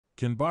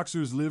Can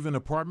boxers live in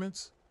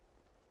apartments?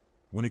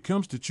 When it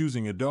comes to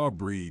choosing a dog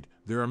breed,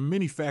 there are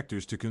many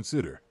factors to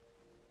consider.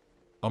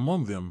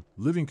 Among them,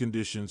 living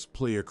conditions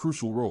play a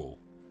crucial role.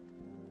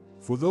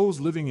 For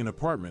those living in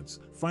apartments,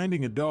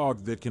 finding a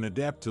dog that can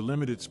adapt to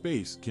limited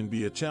space can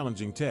be a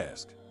challenging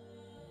task.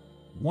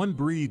 One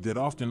breed that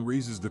often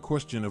raises the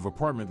question of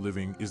apartment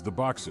living is the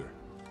boxer.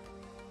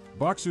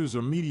 Boxers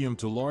are medium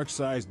to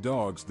large-sized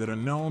dogs that are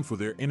known for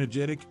their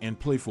energetic and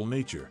playful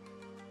nature.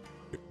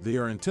 They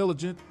are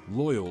intelligent,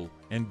 loyal,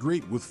 and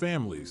great with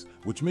families,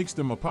 which makes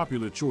them a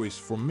popular choice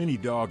for many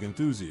dog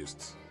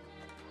enthusiasts.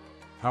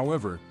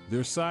 However,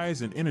 their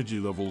size and energy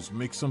levels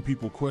make some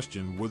people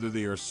question whether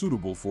they are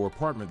suitable for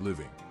apartment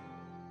living.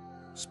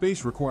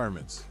 Space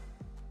requirements.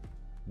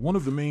 One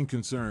of the main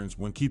concerns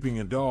when keeping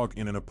a dog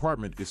in an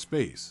apartment is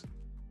space.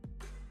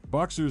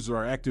 Boxers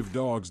are active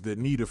dogs that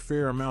need a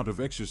fair amount of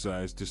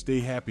exercise to stay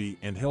happy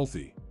and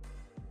healthy.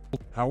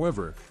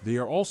 However, they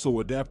are also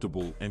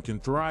adaptable and can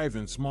thrive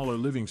in smaller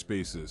living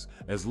spaces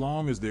as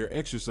long as their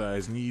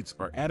exercise needs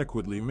are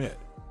adequately met.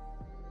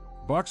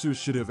 Boxers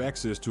should have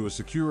access to a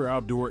secure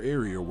outdoor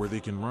area where they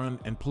can run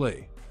and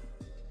play.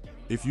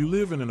 If you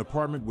live in an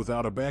apartment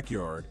without a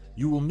backyard,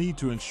 you will need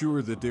to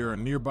ensure that there are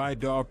nearby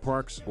dog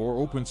parks or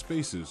open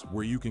spaces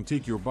where you can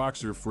take your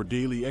boxer for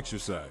daily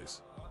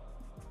exercise.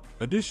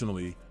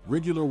 Additionally,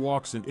 regular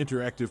walks and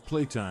interactive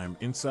playtime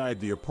inside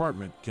the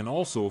apartment can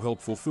also help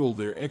fulfill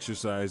their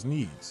exercise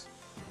needs.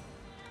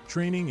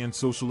 Training and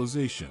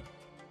socialization.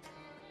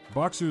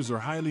 Boxers are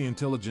highly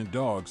intelligent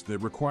dogs that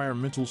require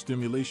mental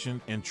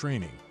stimulation and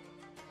training.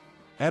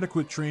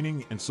 Adequate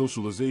training and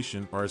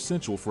socialization are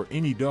essential for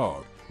any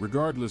dog,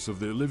 regardless of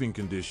their living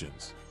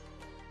conditions.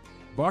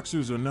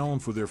 Boxers are known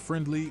for their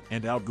friendly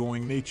and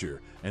outgoing nature,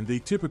 and they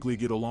typically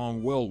get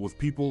along well with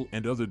people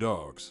and other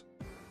dogs.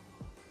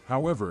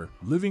 However,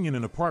 living in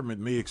an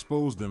apartment may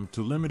expose them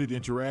to limited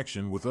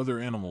interaction with other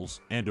animals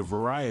and a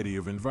variety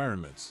of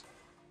environments.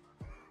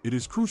 It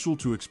is crucial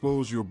to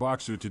expose your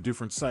boxer to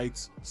different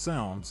sights,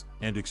 sounds,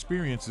 and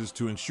experiences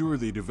to ensure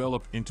they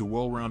develop into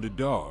well-rounded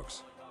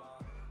dogs.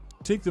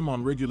 Take them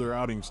on regular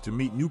outings to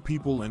meet new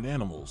people and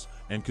animals,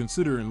 and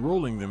consider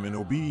enrolling them in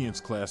obedience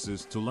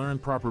classes to learn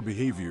proper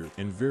behavior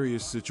in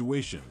various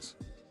situations.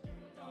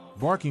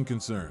 Barking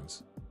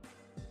concerns.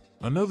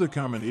 Another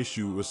common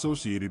issue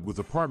associated with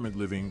apartment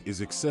living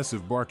is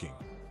excessive barking.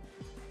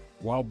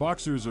 While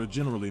boxers are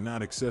generally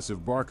not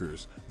excessive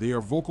barkers, they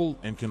are vocal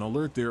and can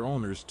alert their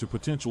owners to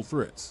potential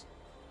threats.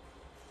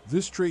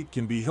 This trait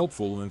can be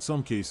helpful in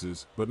some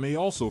cases, but may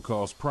also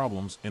cause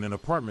problems in an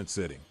apartment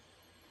setting.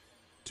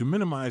 To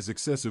minimize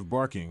excessive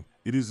barking,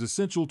 it is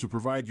essential to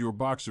provide your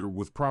boxer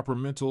with proper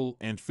mental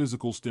and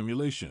physical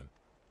stimulation.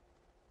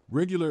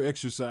 Regular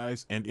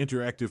exercise and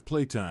interactive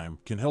playtime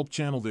can help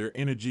channel their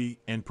energy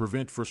and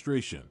prevent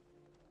frustration.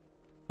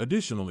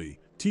 Additionally,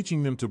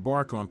 teaching them to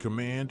bark on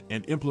command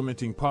and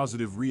implementing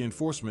positive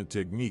reinforcement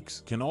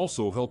techniques can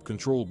also help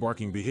control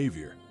barking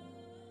behavior.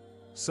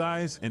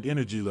 Size and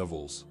energy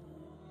levels.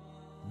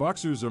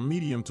 Boxers are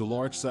medium to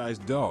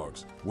large-sized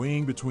dogs,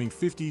 weighing between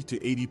 50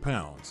 to 80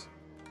 pounds.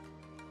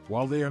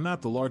 While they are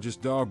not the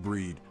largest dog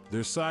breed,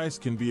 their size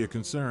can be a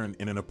concern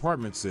in an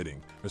apartment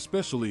setting,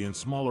 especially in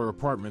smaller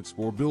apartments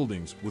or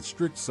buildings with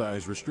strict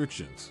size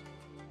restrictions.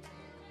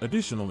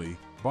 Additionally,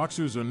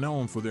 boxers are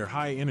known for their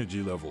high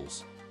energy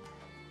levels.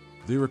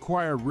 They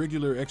require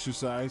regular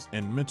exercise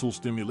and mental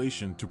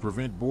stimulation to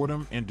prevent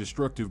boredom and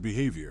destructive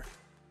behavior.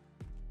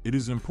 It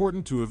is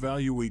important to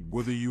evaluate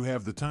whether you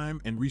have the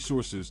time and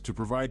resources to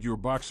provide your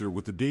boxer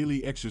with the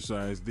daily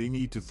exercise they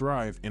need to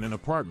thrive in an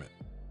apartment.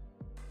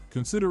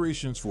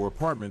 Considerations for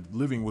apartment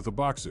living with a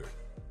boxer.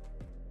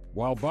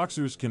 While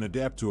boxers can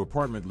adapt to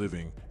apartment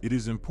living, it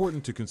is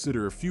important to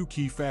consider a few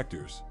key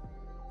factors.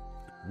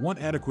 1.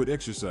 Adequate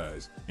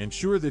exercise.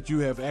 Ensure that you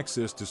have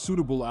access to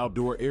suitable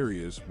outdoor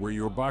areas where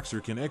your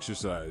boxer can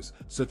exercise,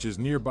 such as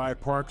nearby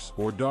parks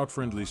or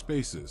dog-friendly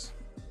spaces.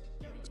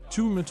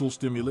 2. Mental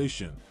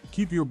stimulation.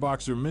 Keep your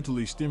boxer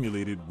mentally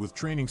stimulated with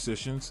training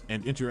sessions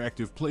and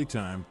interactive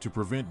playtime to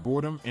prevent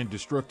boredom and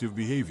destructive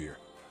behavior.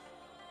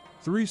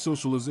 3.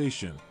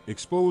 Socialization.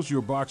 Expose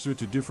your boxer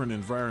to different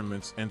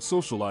environments and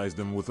socialize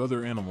them with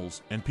other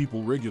animals and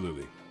people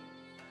regularly.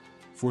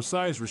 For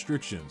size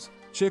restrictions,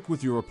 check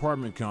with your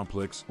apartment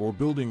complex or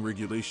building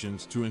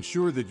regulations to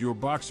ensure that your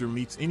boxer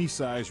meets any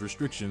size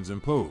restrictions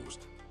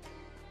imposed.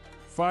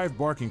 5.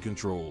 Barking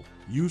control.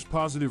 Use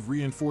positive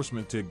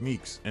reinforcement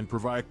techniques and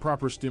provide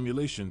proper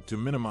stimulation to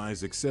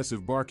minimize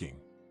excessive barking.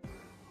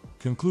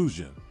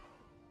 Conclusion.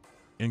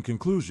 In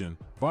conclusion,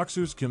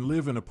 boxers can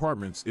live in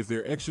apartments if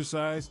their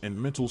exercise and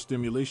mental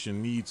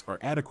stimulation needs are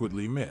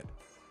adequately met.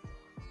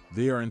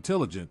 They are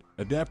intelligent,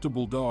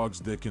 adaptable dogs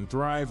that can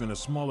thrive in a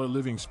smaller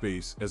living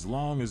space as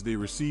long as they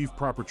receive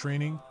proper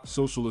training,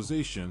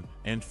 socialization,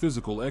 and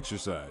physical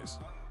exercise.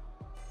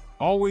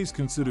 Always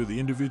consider the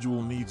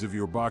individual needs of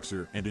your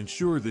boxer and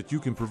ensure that you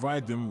can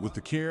provide them with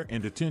the care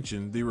and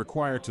attention they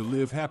require to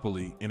live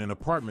happily in an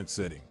apartment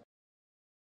setting.